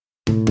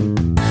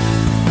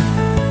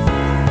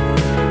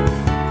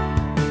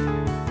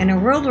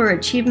world where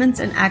achievements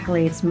and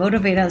accolades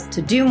motivate us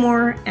to do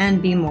more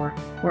and be more,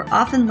 we're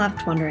often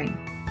left wondering,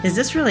 is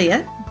this really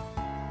it?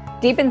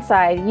 Deep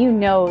inside, you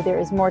know there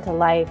is more to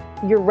life.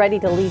 You're ready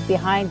to leave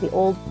behind the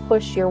old,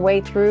 push your way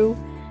through,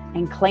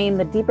 and claim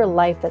the deeper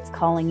life that's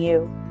calling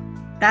you.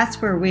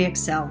 That's where we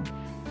excel.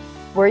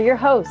 We're your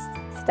hosts,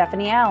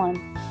 Stephanie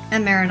Allen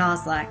and Maren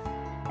Oslak.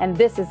 And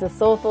this is the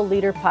Soulful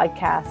Leader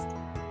Podcast.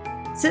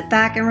 Sit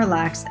back and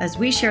relax as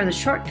we share the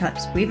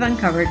shortcuts we've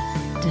uncovered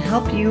to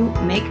help you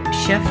make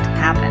shift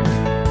happen.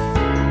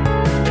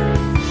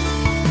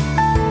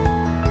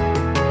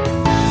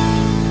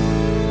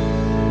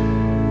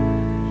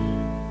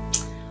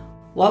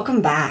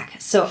 Welcome back.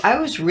 So I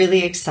was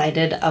really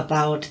excited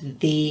about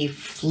the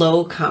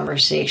flow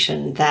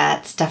conversation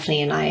that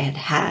Stephanie and I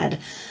had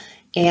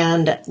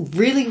and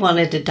really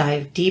wanted to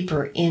dive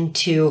deeper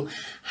into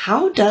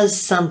how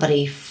does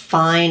somebody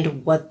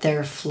find what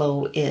their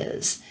flow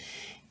is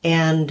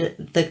and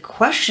the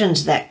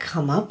questions that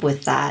come up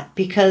with that.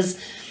 Because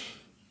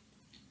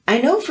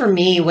I know for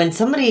me, when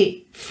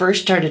somebody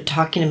first started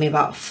talking to me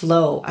about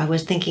flow, I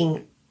was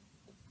thinking,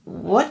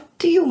 what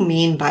do you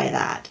mean by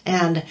that?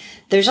 And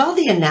there's all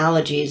the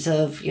analogies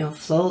of,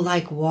 flow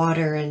like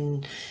water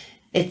and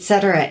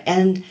etc.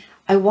 And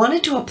I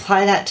wanted to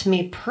apply that to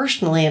me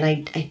personally, and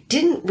I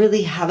didn't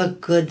really have a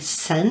good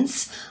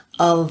sense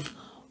of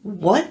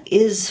what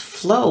is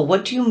flow?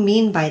 What do you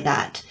mean by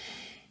that?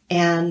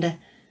 And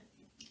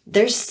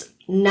there's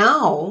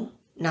now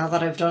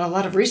that I've done a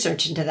lot of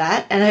research into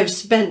that, and I've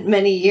spent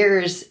many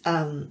years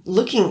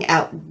looking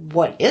at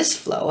what is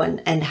flow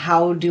and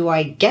how do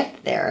I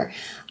get there,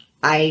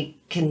 I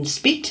can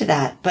speak to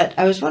that. But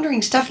I was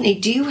wondering, Stephanie,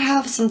 do you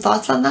have some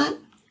thoughts on that?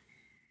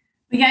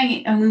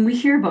 Yeah, I mean, we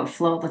hear about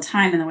flow all the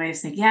time in the way of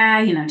saying,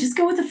 just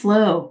go with the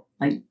flow.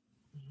 Like,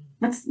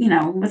 what's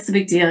the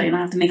big deal? You don't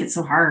have to make it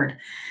so hard.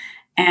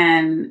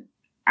 And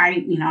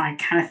I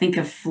kind of think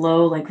of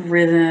flow like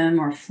rhythm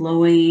or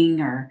flowing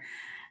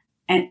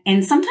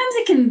and sometimes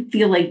it can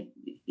feel like,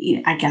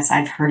 I guess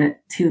I've heard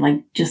it too,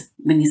 like just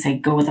when you say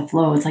go with the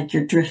flow, it's like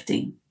you're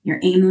drifting, you're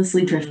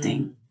aimlessly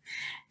drifting.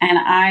 And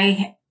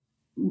I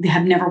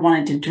have never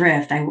wanted to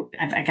drift.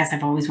 I guess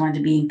I've always wanted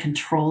to be in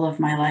control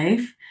of my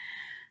life.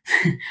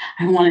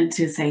 I wanted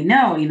to say,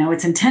 no,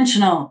 it's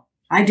intentional.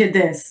 I did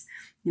this,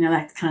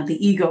 that's kind of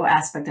the ego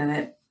aspect of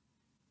it.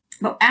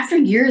 But after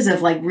years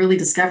of really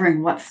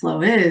discovering what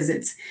flow is,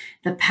 it's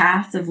the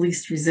path of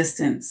least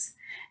resistance.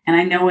 And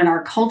I know in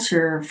our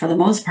culture, for the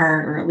most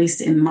part, or at least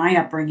in my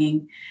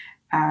upbringing,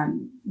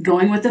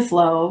 going with the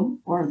flow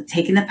or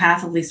taking the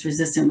path of least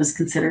resistance was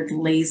considered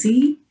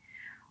lazy,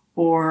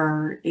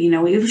 or,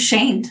 it was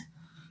shamed.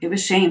 It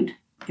was shamed.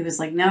 It was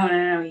like,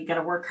 no, you got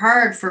to work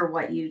hard for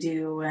what you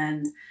do.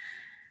 And,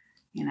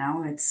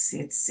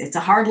 it's a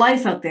hard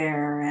life out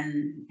there.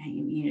 And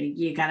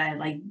you got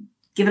to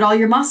give it all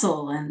your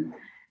muscle, and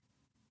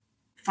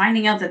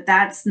finding out that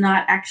that's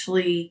not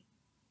actually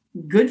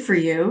good for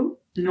you,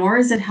 nor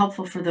is it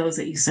helpful for those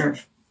that you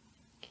serve.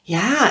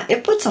 Yeah,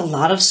 it puts a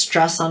lot of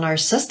stress on our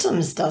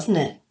systems, doesn't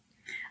it?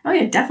 Oh,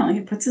 yeah, definitely.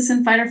 It puts us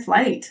in fight or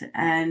flight,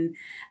 and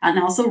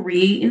also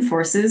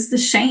reinforces the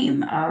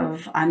shame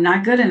of I'm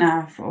not good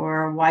enough,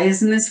 or why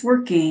isn't this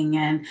working,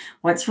 and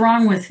what's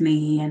wrong with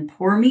me, and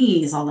poor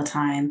me's all the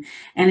time.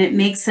 And it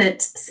makes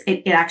it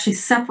actually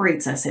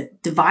separates us.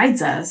 It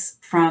divides us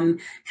from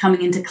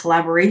coming into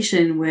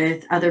collaboration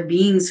with other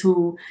beings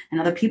and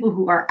other people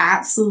who are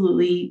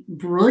absolutely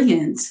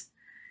brilliant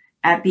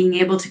at being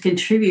able to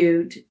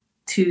contribute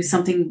to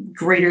something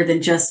greater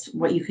than just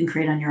what you can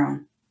create on your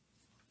own.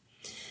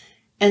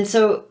 And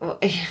so,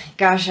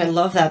 gosh, I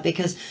love that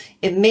because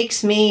it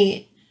makes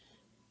me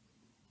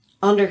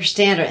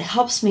understand, or it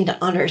helps me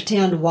to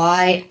understand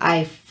why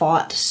I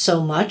fought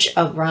so much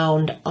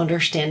around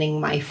understanding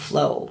my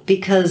flow,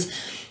 because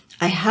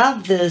I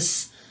have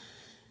this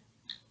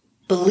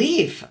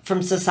belief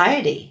from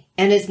society,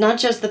 and it's not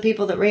just the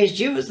people that raised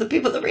you, it's the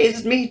people that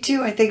raised me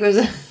too. I think it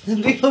was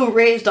the people who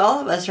raised all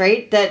of us,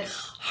 right? That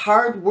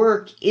hard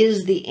work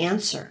is the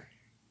answer.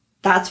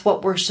 That's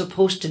what we're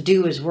supposed to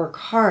do, is work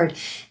hard.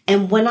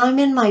 And when I'm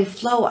in my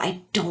flow,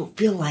 I don't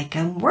feel like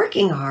I'm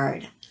working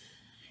hard.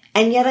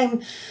 And yet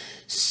I'm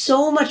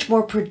so much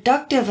more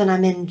productive, and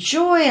I'm in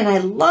joy, and I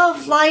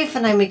love life,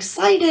 and I'm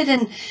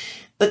excited.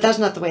 But that's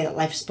not the way that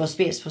life is supposed to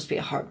be. It's supposed to be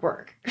a hard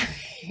work.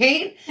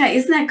 Right? Yeah,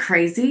 isn't that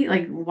crazy?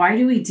 Why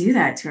do we do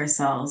that to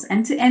ourselves?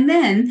 And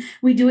then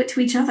we do it to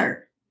each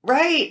other.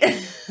 Right.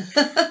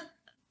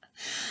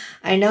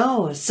 I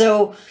know.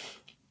 So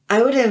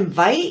I would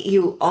invite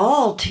you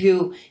all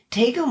to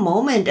take a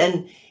moment,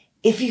 and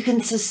if you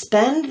can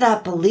suspend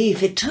that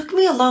belief, it took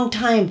me a long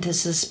time to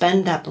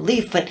suspend that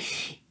belief, but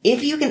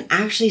if you can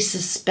actually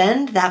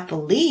suspend that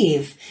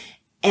belief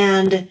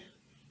and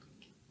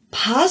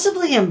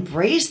possibly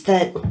embrace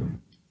that,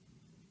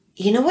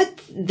 you know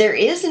what, there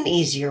is an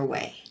easier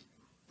way,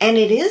 and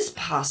it is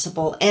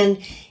possible, and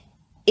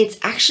it's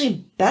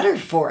actually better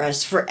for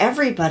us, for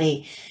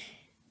everybody.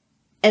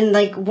 And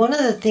one of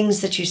the things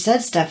that you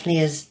said, Stephanie,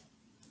 is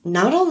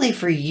not only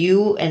for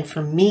you and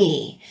for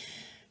me,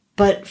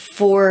 but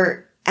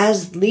for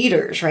as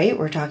leaders, right?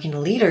 We're talking to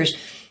leaders.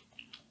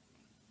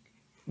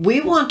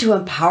 We want to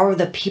empower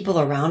the people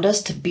around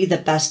us to be the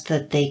best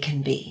that they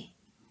can be.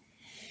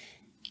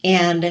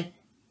 And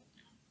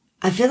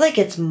I feel like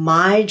it's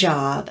my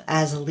job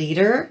as a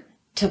leader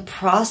to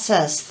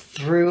process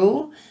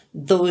through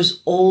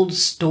those old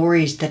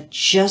stories that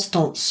just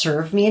don't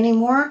serve me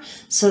anymore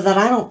so that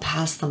I don't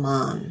pass them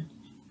on.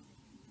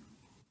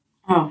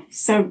 Oh,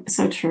 so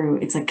true.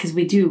 It's like, because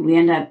we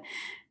end up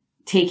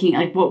taking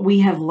like what we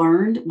have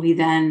learned, we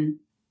then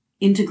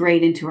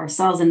integrate into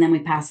ourselves, and then we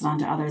pass it on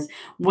to others,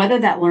 whether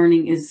that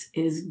learning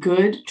is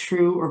good,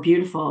 true, or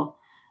beautiful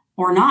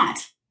or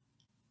not.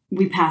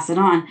 We pass it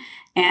on,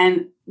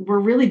 and we're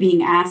really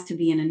being asked to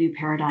be in a new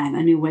paradigm,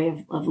 a new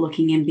way of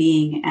looking and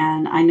being.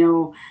 And I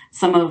know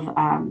some of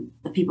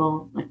the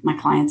people, like my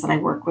clients that I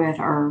work with,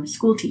 are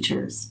school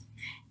teachers,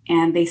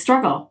 and they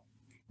struggle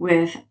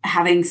with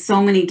having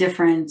so many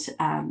different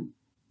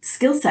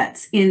skill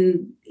sets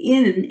and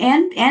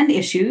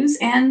issues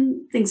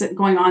and things that are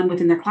going on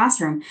within their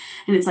classroom.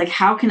 And it's like,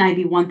 how can I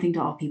be one thing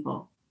to all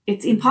people?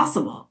 It's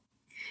impossible.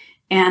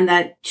 And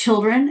that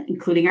children,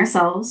 including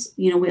ourselves,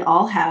 we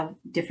all have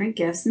different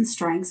gifts and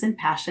strengths and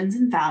passions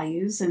and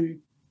values. And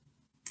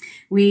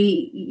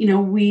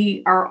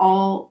we are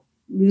all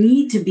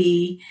need to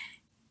be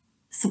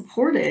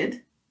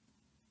supported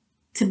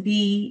to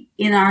be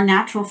in our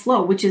natural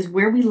flow, which is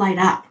where we light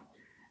up.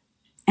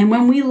 And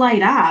when we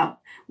light up,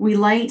 we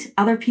light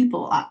other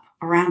people up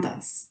around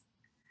us.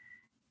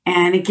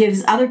 And it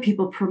gives other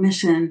people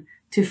permission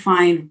to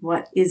find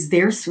what is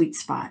their sweet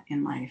spot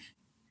in life.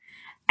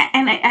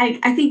 And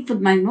I think for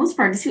my most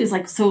part too is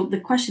like, so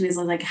the question is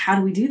like, how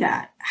do we do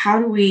that? How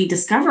do we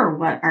discover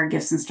what our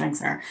gifts and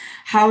strengths are?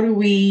 How do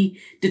we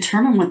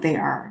determine what they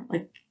are?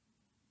 Like,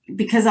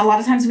 because a lot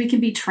of times we can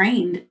be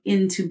trained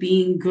into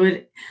being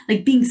good,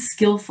 like being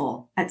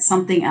skillful at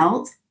something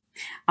else.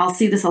 I'll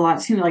see this a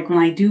lot too, like when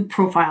I do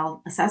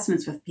profile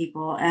assessments with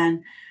people,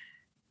 and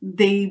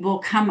they will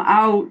come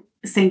out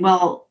saying,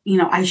 well,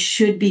 I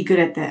should be good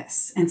at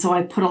this. And so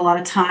I put a lot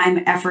of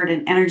time, effort,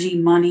 and energy,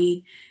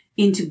 money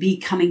into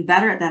becoming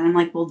better at that. I'm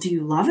like, well, do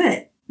you love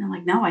it? And I'm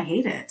like, no, I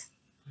hate it.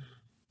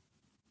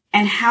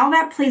 And how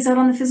that plays out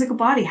on the physical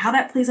body, how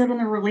that plays out on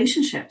their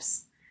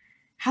relationships,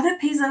 how that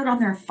plays out on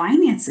their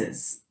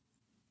finances,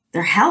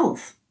 their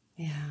health,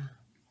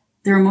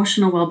 their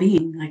emotional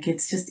well-being. Like,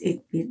 it's just,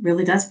 it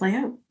really does play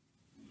out.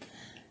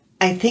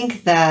 I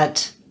think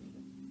that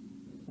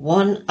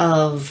one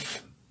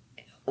of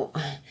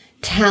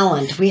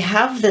talent, we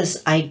have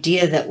this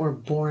idea that we're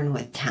born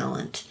with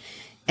talent.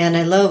 And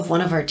I love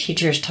one of our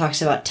teachers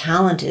talks about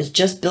talent is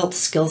just built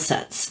skill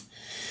sets.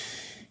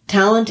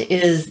 Talent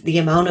is the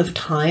amount of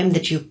time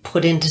that you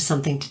put into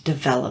something to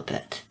develop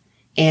it.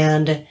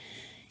 And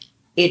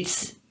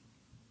it's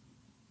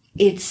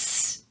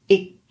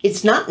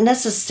not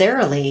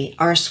necessarily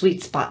our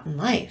sweet spot in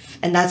life.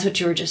 And that's what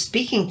you were just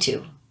speaking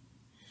to.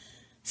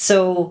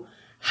 So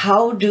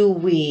how do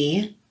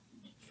we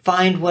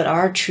find what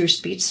our true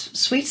sweet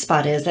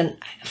spot is? And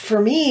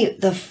for me,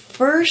 the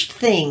first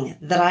thing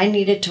that I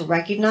needed to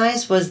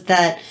recognize was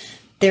that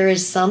there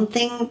is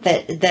something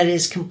that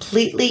is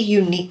completely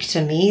unique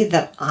to me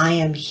that I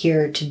am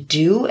here to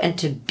do and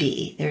to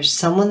be. There's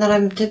someone that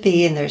I'm to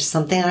be, and there's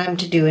something that I'm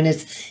to do, and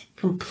it's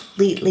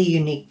completely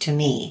unique to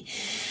me.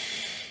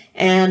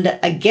 And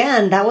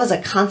again, that was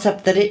a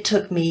concept that it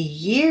took me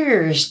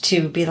years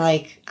to be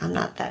like, I'm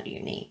not that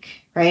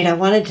unique, right? I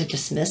wanted to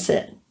dismiss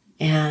it.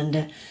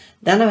 And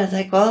then I was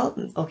like, well,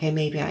 okay,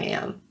 maybe I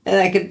am. And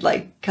I could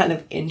kind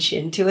of inch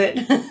into it.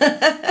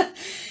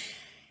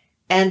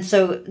 And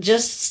so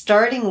just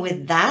starting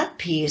with that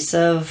piece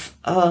of,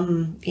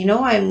 I'm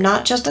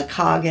not just a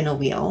cog in a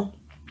wheel.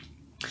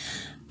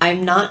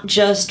 I'm not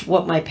just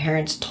what my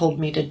parents told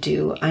me to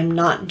do. I'm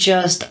not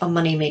just a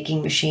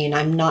money-making machine.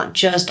 I'm not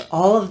just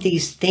all of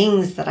these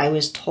things that I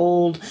was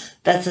told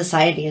that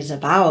society is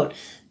about,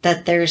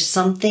 that there's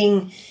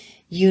something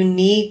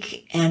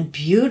unique and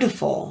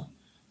beautiful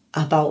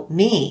about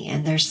me.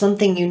 And there's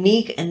something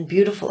unique and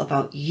beautiful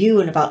about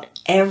you and about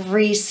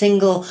every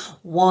single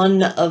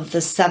one of the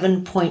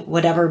 7 point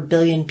whatever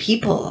billion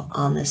people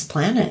on this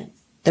planet.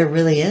 There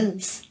really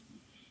is.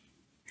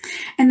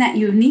 And that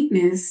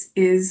uniqueness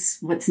is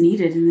what's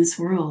needed in this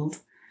world.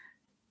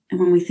 And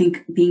when we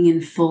think being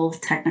in full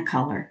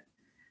technicolor,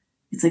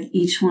 it's like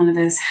each one of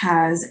us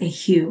has a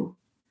hue,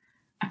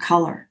 a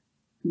color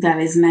that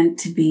is meant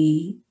to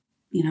be,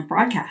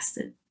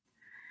 broadcasted.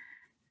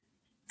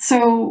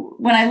 So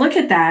when I look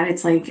at that,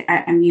 it's like,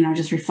 I'm,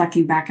 just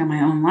reflecting back on my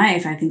own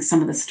life. I think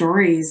some of the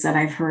stories that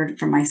I've heard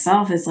from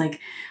myself is like,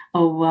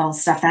 oh, well,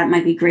 Steph, that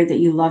might be great that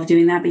you love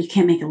doing that, but you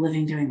can't make a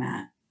living doing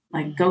that.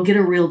 Like, go get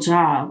a real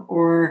job.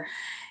 Or,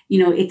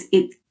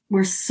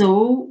 we're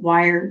so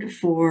wired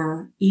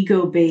for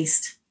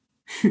ego-based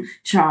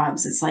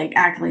jobs. It's like,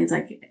 actually, it's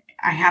like,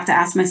 I have to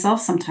ask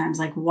myself sometimes,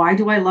 like, why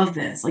do I love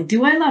this? Like,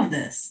 do I love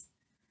this?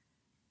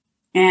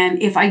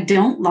 And if I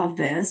don't love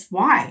this,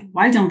 why?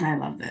 Why don't I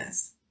love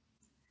this?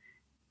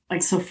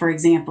 like, so for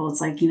example,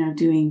 it's like,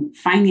 doing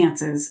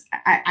finances.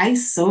 I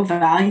so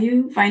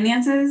value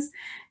finances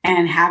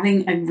and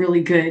having a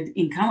really good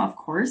income, of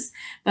course,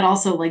 but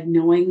also like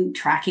knowing,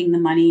 tracking the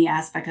money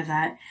aspect of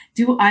that.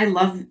 Do I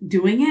love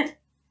doing it?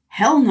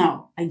 Hell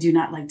no, I do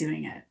not like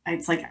doing it.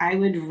 It's like, I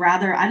would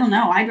rather, I don't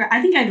know.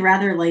 I think I'd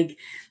rather like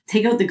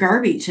take out the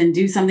garbage and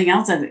do something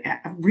else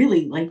that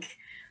really like,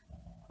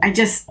 it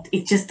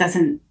just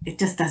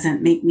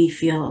doesn't make me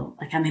feel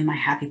like I'm in my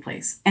happy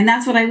place. And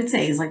that's what I would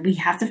say is like, we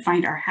have to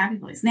find our happy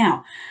place.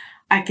 Now,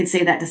 I could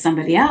say that to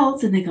somebody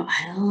else and they go,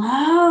 I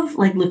love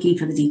like looking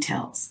for the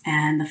details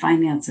and the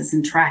finances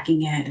and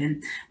tracking it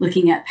and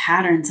looking at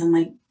patterns. I'm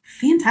like,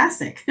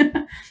 fantastic.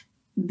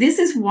 This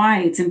is why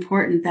it's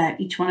important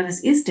that each one of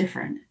us is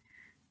different,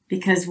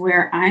 because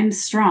where I'm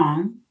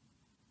strong,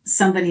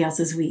 somebody else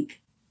is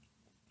weak.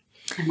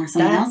 And where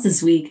someone else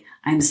is weak,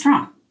 I'm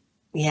strong.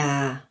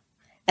 Yeah.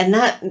 And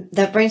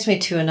that brings me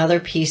to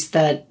another piece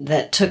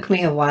that took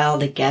me a while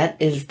to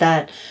get, is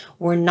that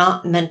we're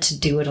not meant to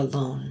do it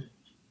alone.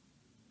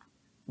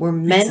 We're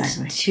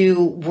meant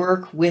to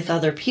work with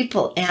other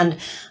people. And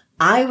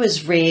I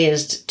was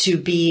raised to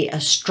be a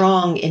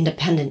strong,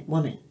 independent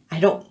woman. I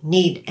don't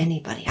need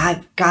anybody.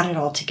 I've got it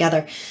all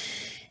together.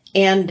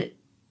 And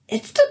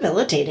it's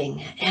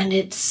debilitating and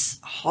it's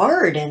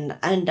hard. And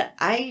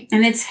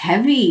it's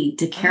heavy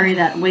to carry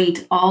that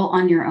weight all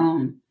on your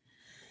own.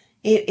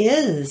 It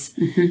is.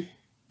 Mm-hmm.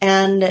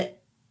 And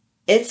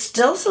it's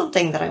still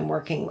something that I'm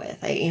working with.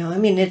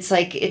 It's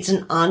like,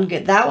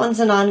 that one's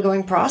an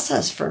ongoing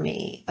process for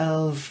me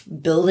of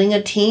building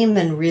a team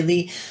and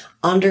really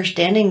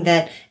understanding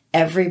that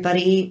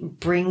everybody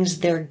brings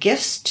their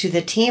gifts to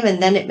the team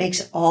and then it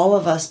makes all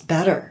of us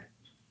better.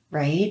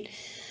 Right.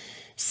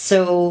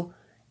 So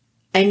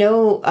I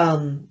know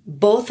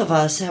both of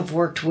us have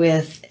worked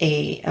with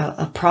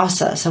a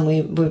process, and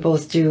we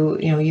both do,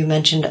 you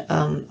mentioned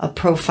a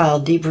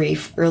profile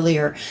debrief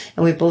earlier,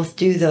 and we both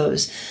do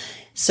those.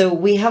 So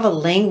we have a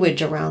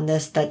language around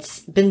this that's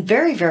been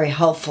very, very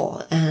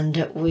helpful. And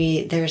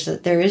there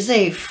is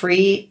a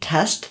free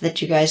test that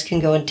you guys can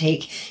go and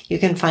take. You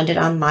can find it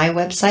on my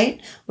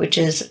website, which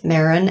is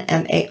Maren,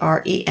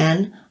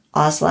 Maren,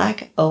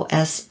 Oslac,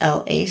 OSLAC.com.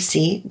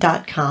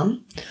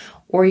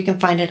 Or you can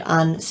find it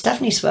on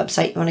Stephanie's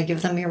website. You want to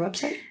give them your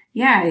website?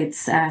 Yeah,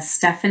 it's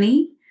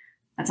Stephanie.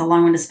 That's a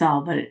long one to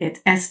spell, but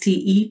it's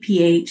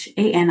STEPHANIE,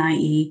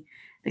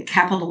 the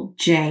capital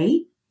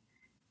J,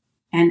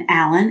 and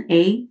Allen,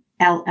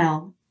 ALLEN.com.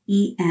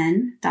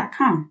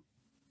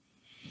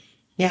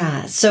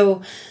 Yeah.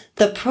 So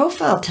the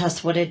profile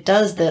test, what it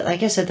does,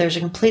 like I said, there's a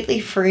completely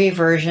free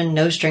version,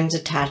 no strings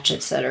attached,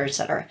 et cetera, et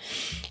cetera.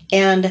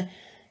 And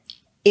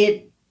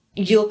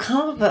you'll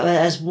come up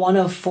as one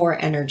of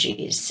 4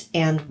 energies.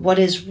 And what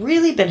has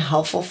really been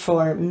helpful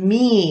for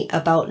me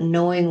about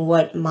knowing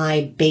what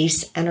my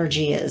base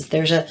energy is,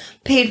 there's a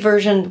paid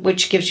version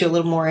which gives you a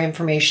little more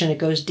information. It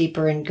goes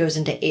deeper and goes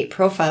into 8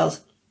 profiles.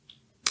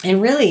 And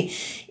really,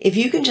 if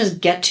you can just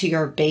get to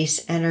your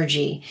base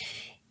energy,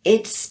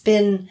 it's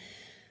made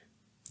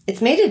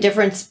a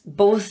difference,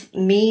 both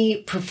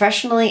me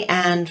professionally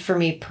and for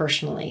me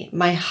personally.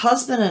 My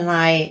husband and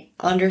I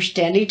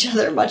understand each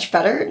other much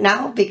better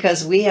now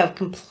because we have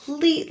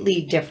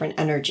completely different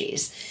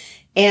energies.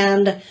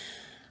 And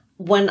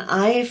when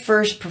I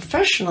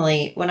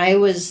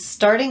was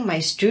starting my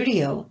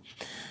studio,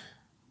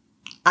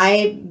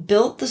 I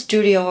built the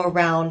studio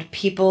around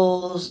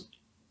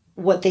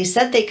what they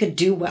said they could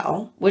do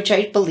well, which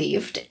I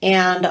believed.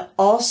 And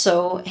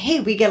also, hey,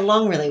 we get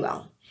along really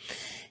well.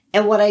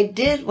 And what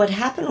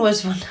happened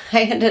was when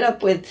I ended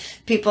up with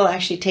people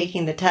actually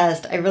taking the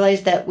test, I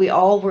realized that we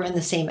all were in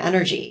the same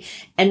energy.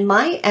 And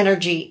my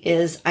energy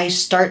is I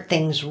start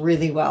things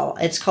really well.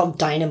 It's called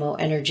dynamo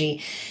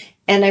energy.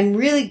 And I'm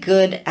really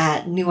good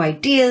at new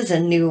ideas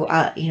and new,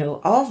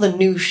 all the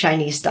new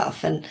shiny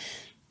stuff. And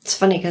it's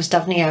funny because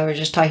Stephanie and I were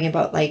just talking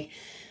about like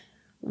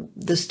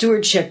the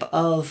stewardship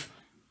of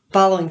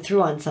following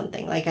through on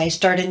something. Like I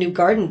start a new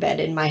garden bed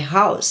at my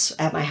house,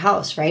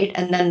 right?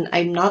 And then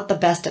I'm not the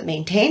best at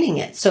maintaining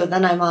it. So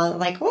then I'm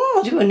like, oh,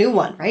 I'll do a new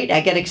one, right?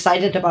 I get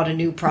excited about a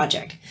new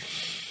project.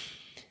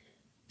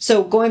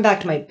 So going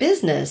back to my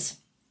business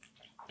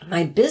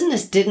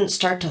didn't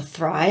start to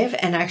thrive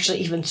and actually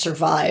even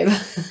survive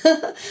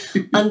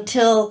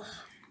until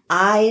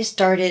I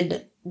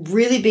started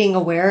really being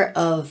aware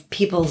of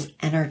people's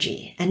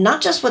energy and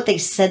not just what they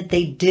said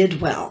they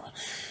did well.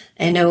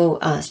 I know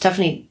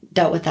Stephanie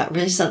dealt with that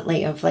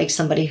recently of like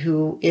somebody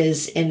who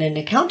is in an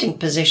accounting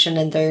position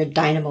and their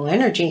dynamo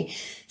energy.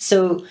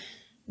 So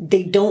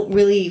they don't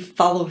really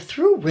follow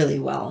through really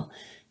well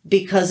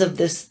because of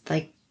this,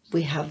 like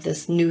we have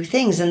this new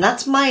things and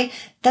that's my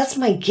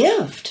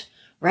gift,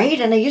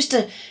 right? And I used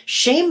to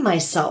shame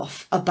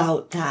myself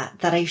about that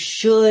I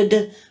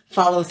should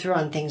follow through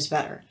on things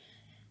better.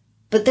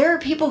 But there are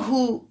people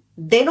who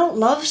they don't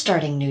love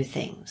starting new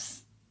things.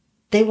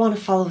 They want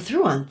to follow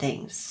through on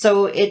things.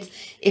 So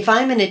if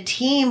I'm in a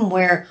team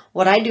where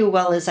what I do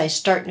well is I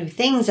start new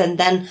things and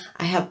then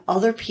I have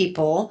other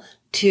people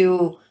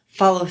to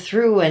follow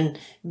through and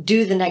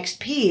do the next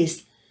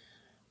piece,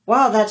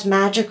 wow, that's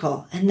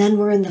magical. And then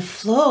we're in the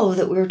flow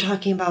that we were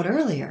talking about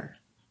earlier.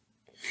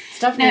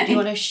 Stephanie, Now, do you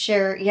want to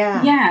share?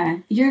 Yeah. Yeah,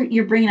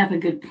 you're bringing up a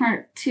good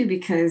part too,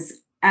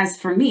 because as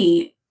for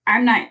me,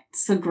 I'm not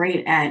so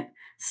great at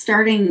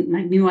starting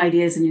like new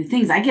ideas and new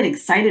things. I get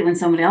excited when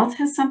somebody else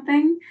has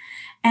something,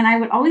 and I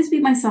would always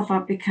beat myself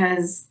up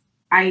because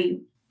I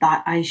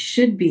thought I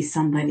should be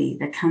somebody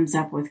that comes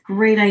up with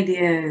great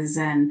ideas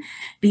and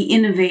be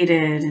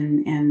innovative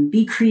and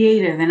be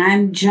creative. And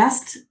I'm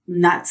just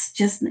nuts.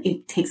 Just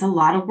it takes a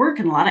lot of work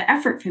and a lot of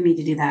effort for me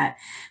to do that.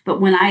 But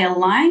when I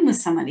align with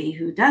somebody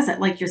who does it,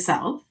 like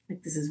yourself,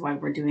 like this is why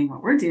we're doing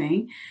what we're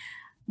doing,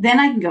 then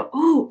I can go,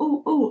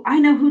 oh, I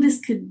know who this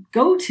could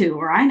go to,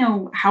 or I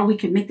know how we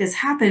could make this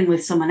happen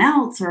with someone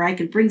else, or I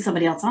could bring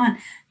somebody else on.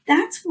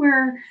 That's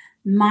where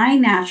my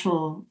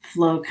natural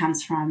flow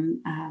comes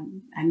from.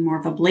 I'm more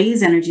of a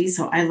blaze energy.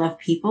 So I love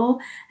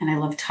people and I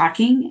love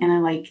talking and I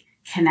like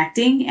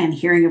connecting and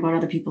hearing about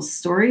other people's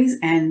stories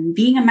and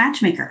being a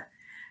matchmaker.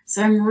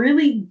 So I'm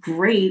really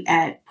great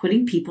at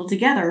putting people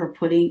together, or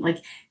putting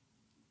like,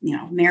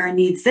 Mara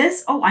needs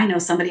this. Oh, I know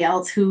somebody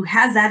else who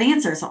has that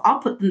answer. So I'll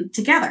put them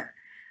together.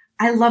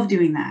 I love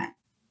doing that.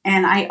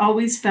 And I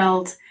always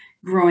felt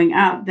growing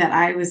up that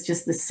I was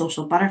just this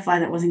social butterfly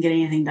that wasn't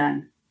getting anything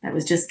done. That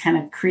was just kind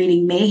of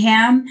creating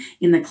mayhem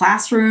in the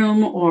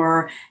classroom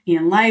or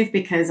in life,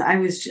 because I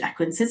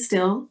couldn't sit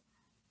still.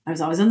 I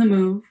was always on the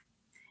move.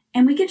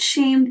 And we get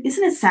shamed.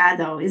 Isn't it sad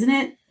though? Isn't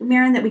it,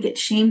 Maren, that we get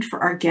shamed for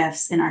our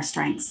gifts and our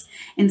strengths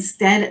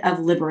instead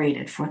of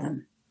liberated for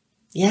them?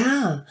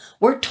 Yeah.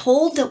 We're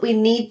told that we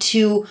need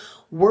to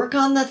work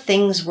on the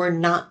things we're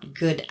not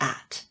good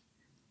at,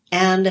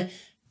 and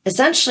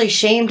essentially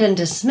shamed and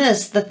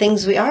dismissed the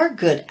things we are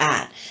good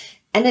at.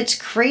 And it's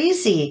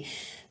crazy.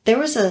 There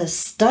was a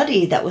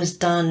study that was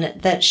done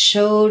that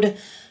showed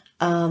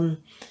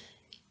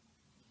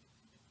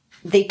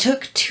they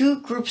took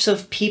two groups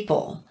of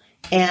people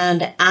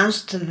and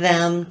asked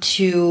them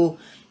to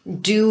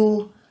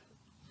do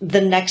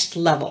the next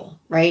level,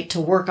 right?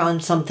 To work on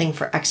something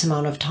for X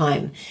amount of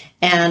time.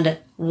 And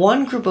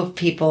one group of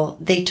people,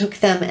 they took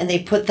them and they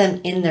put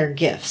them in their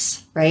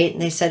gifts, right? And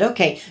they said,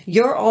 okay,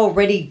 you're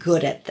already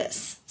good at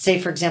this. Say,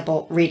 for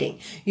example, reading.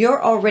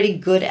 You're already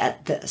good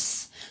at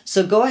this.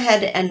 So go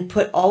ahead and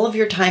put all of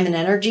your time and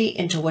energy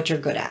into what you're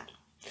good at.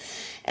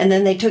 And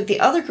then they took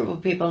the other group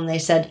of people and they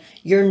said,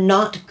 you're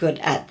not good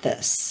at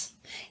this.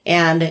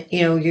 And,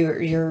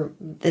 you're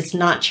it's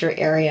not your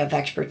area of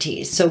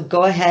expertise. So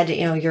go ahead,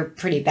 you're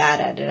pretty bad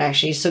at it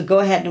actually. So go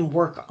ahead and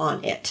work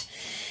on it.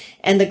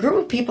 And the group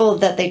of people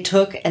that they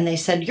took and they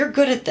said, you're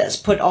good at this,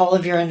 put all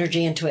of your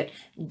energy into it.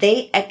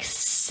 They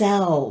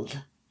excelled.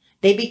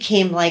 They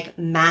became like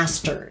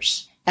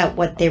masters at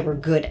what they were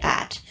good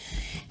at.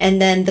 And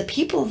then the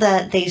people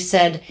that they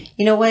said,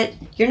 you know what,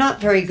 you're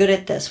not very good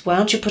at this. Why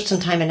don't you put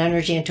some time and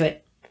energy into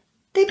it?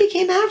 They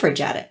became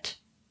average at it.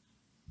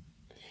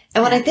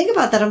 And when I think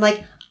about that, I'm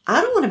like,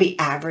 I don't want to be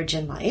average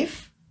in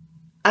life.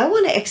 I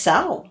want to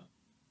excel.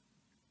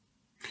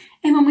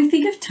 And when we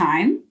think of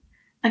time,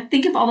 like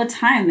think of all the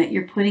time that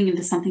you're putting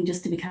into something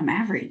just to become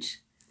average.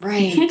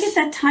 Right. You can't get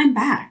that time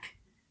back.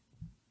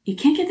 You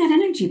can't get that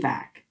energy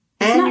back.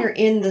 You're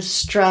in the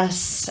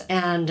stress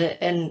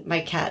and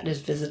my cat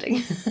is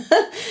visiting.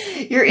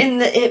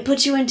 It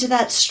puts you into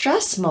that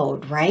stress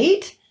mode,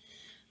 right?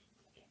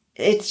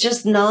 It's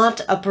just not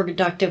a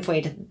productive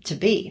way to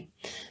be.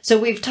 So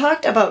we've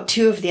talked about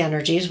two of the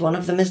energies. One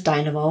of them is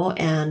dynamo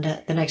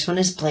and the next one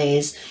is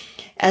blaze.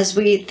 As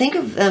we think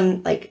of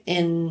them like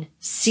in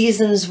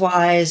seasons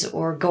wise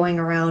or going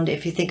around,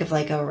 if you think of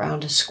like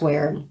around a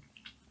square,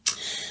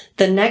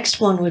 the next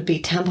one would be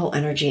tempo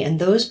energy. And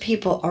those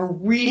people are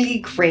really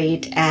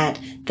great at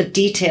the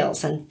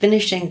details and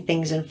finishing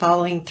things and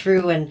following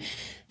through, and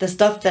the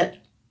stuff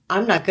that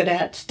I'm not good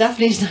at,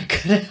 Stephanie's not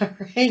good at,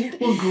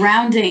 right? Well,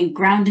 grounding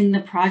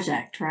the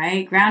project,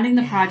 right? Grounding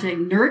the project,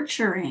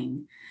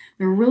 nurturing.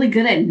 They're really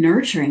good at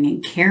nurturing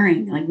and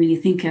caring. Like when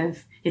you think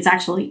of, it's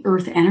actually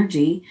earth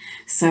energy.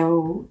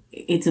 So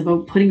it's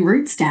about putting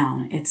roots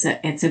down.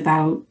 It's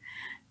about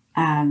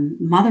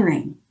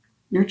mothering,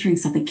 nurturing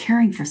something,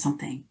 caring for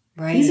something.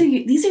 Right.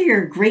 These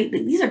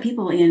are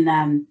people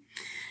in,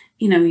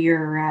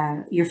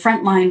 your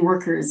frontline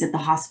workers at the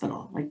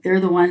hospital. Like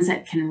they're the ones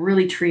that can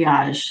really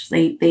triage.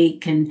 They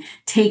can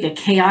take a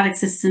chaotic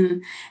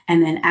system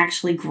and then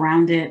actually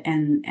ground it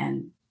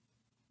and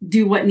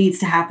do what needs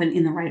to happen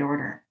in the right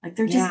order. Like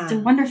they're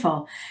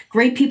wonderful.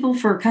 Great people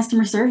for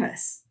customer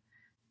service.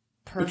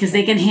 Perfect. Because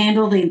they can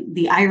handle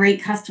the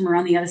irate customer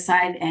on the other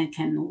side and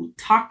can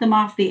talk them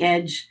off the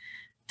edge,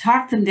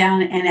 talk them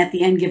down, and at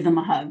the end, give them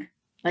a hug.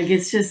 Like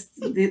it's just,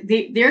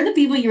 they're the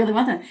people you really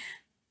want them.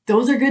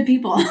 Those are good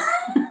people.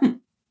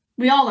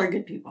 We all are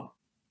good people.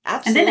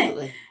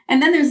 Absolutely.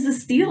 And then there's the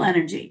steel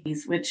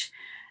energies, which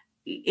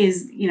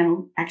is,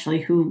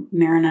 actually who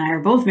Maren and I are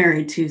both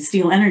married to,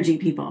 steel energy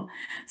people.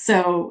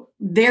 So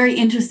very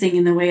interesting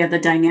in the way of the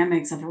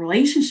dynamics of a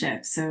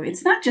relationship. So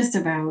it's not just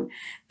about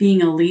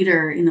being a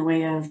leader in the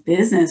way of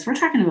business. We're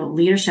talking about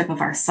leadership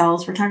of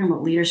ourselves. We're talking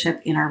about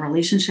leadership in our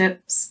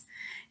relationships,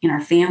 in our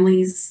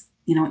families.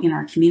 in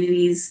our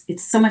communities.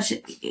 It's so much,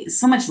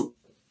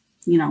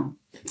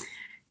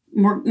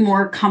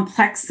 more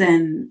complex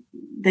than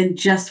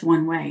just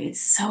one way.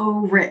 It's so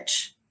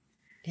rich.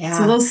 Yeah.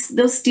 So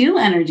those steel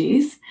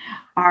energies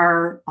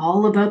are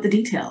all about the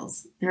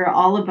details. They're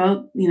all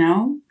about,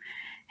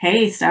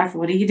 hey, Steph,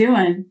 what are you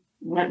doing?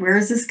 Where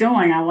is this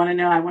going? I want to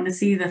know. I want to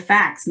see the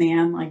facts,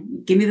 man.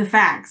 Like, give me the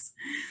facts.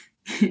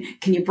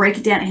 Can you break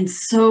it down? And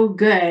so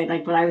good.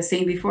 Like what I was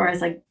saying before,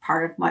 is like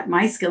part of what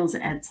my skills.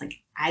 It's like,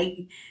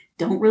 I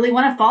don't really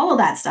want to follow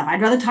that stuff.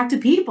 I'd rather talk to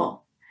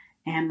people.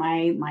 And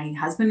my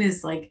husband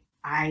is like,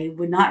 I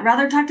would not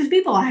rather talk to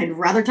people. I'd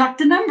rather talk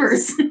to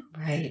numbers.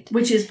 Right.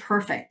 Which is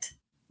perfect,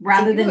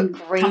 rather than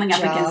coming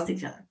up against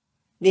each other.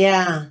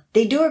 Yeah,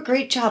 they do a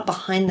great job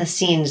behind the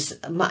scenes.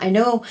 I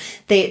know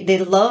they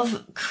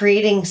love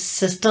creating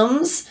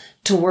systems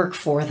to work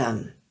for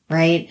them,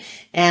 right?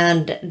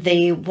 And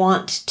they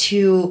want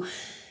to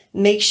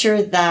make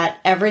sure that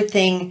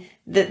everything,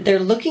 that they're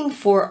looking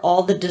for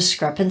all the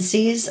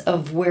discrepancies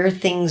of where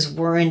things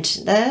weren't.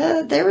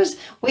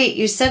 Wait,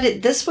 you said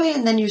it this way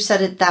and then you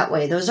said it that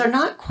way. Those are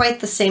not quite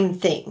the same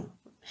thing.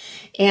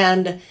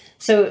 And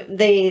so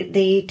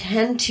they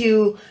tend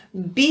to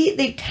be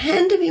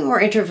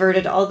more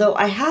introverted, although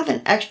I have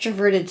an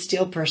extroverted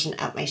steel person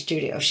at my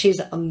studio.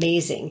 She's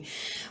amazing.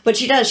 But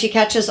she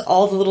catches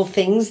all the little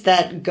things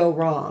that go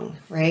wrong,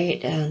 right?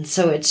 And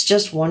so it's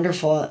just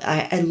wonderful.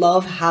 I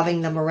love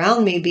having them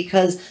around me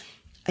because,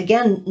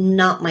 again,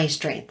 not my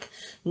strength,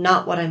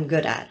 not what I'm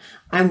good at.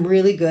 I'm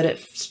really good at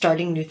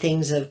starting new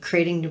things, of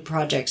creating new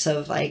projects,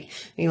 of like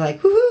being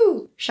like,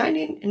 woohoo,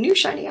 a new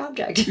shiny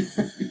object.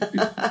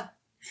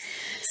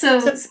 So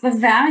the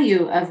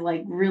value of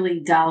like really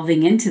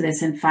delving into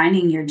this and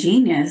finding your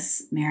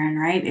genius, Maren,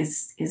 right,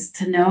 is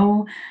to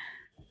know,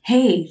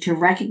 hey, to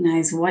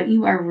recognize what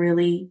you are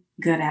really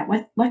good at,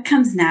 what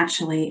comes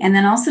naturally, and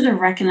then also to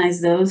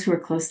recognize those who are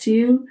close to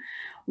you,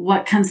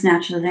 what comes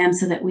naturally to them,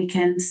 so that we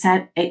can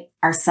set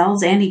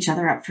ourselves and each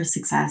other up for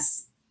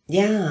success.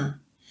 Yeah.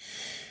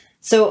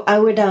 So I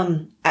would,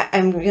 I'm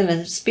going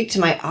to speak to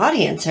my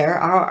audience here,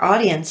 our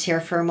audience here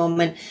for a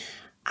moment.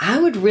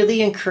 I would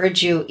really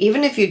encourage you,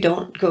 even if you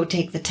don't go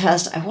take the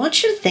test, I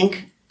want you to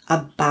think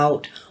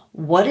about,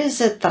 what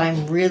is it that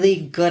I'm really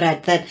good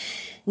at, that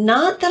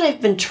not that I've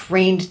been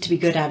trained to be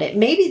good at it. It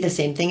may be the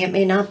same thing. It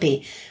may not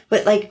be,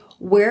 but like,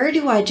 where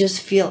do I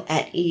just feel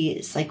at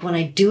ease? Like when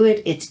I do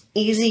it, it's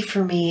easy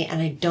for me and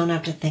I don't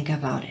have to think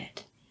about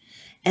it.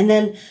 And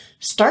then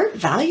start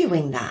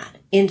valuing that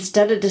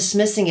instead of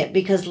dismissing it,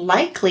 because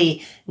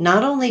likely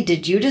not only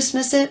did you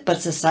dismiss it,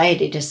 but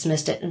society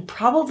dismissed it, and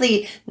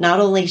probably not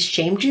only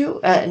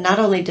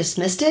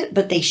dismissed it,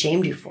 but they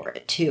shamed you for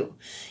it too.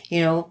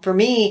 For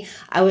me,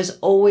 I was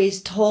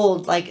always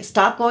told, like,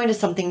 stop going to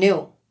something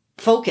new,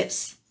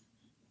 focus.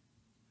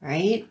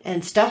 Right?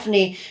 And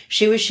Stephanie,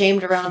 she was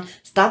shamed around,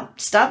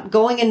 stop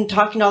going and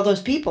talking to all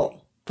those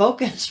people.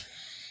 Focus.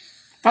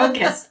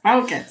 Focus.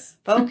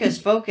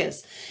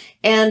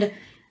 And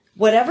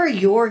whatever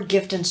your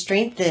gift and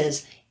strength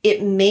is,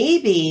 it may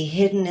be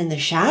hidden in the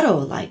shadow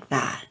like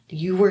that.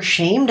 You were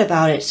shamed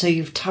about it, so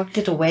you've tucked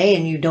it away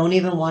and you don't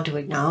even want to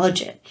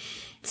acknowledge it.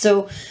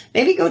 So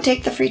maybe go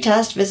take the free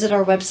test, visit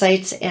our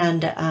websites,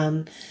 and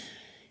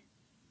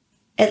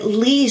at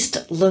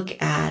least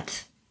look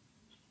at,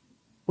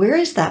 where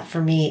is that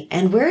for me?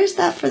 And where is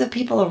that for the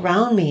people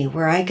around me,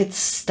 where I could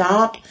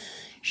stop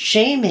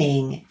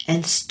shaming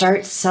and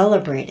start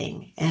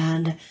celebrating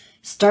and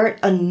start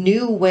a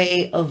new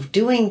way of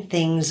doing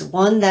things,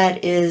 one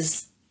that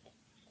is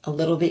a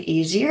little bit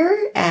easier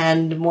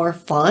and more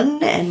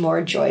fun and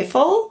more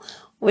joyful.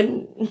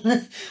 Wouldn't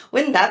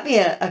that be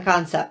a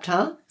concept,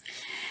 huh?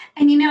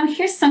 And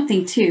here's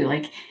something too,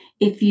 like,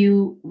 if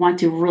you want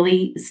to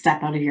really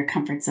step out of your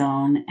comfort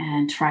zone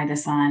and try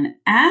this on,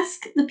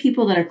 ask the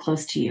people that are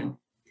close to you.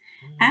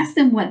 Ask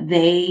them what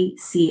they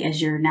see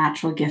as your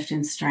natural gift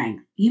and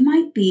strength. You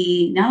might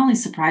be not only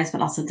surprised,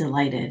 but also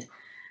delighted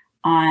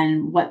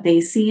on what they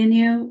see in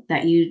you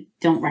that you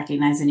don't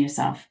recognize in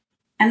yourself.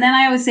 And then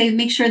I always say,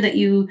 make sure that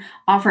you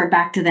offer it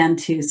back to them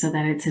too, so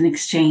that it's an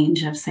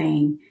exchange of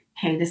saying,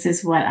 hey, this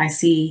is what I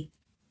see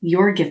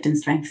your gift and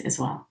strength as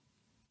well.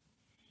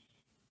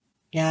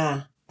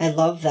 Yeah, I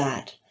love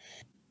that.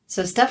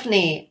 So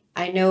Stephanie,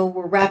 I know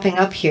we're wrapping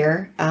up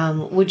here.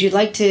 Would you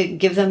like to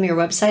give them your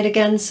website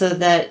again, so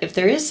that if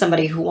there is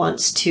somebody who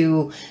wants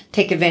to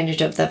take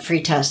advantage of the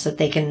free test, that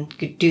they can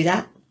do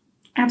that?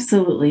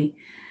 Absolutely.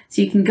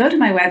 So you can go to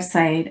my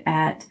website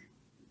at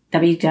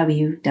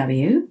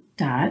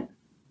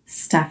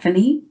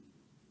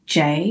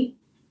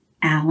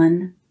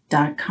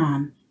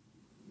www.stephaniejallen.com.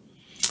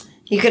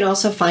 You can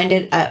also find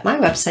it at my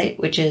website,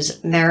 which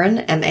is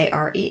Maren,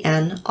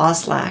 Maren,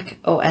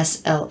 Oslac,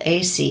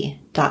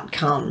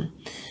 OSLAC.com.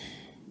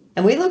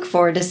 And we look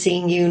forward to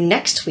seeing you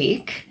next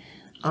week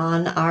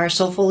on our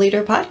Soulful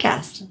Leader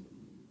podcast.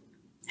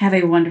 Have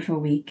a wonderful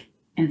week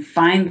and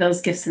find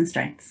those gifts and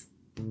strengths.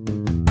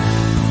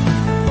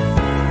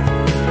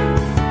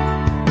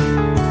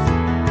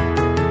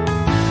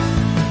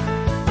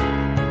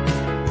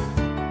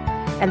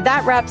 And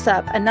that wraps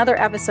up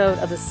another episode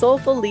of the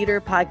Soulful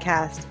Leader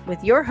Podcast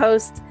with your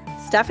hosts,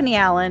 Stephanie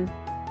Allen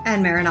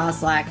and Maren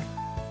Oslac.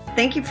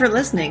 Thank you for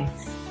listening.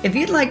 If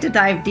you'd like to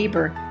dive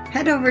deeper,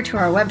 head over to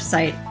our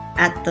website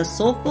at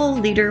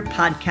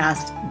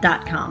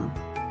thesoulfulleaderpodcast.com.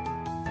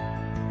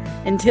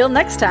 Until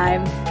next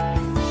time.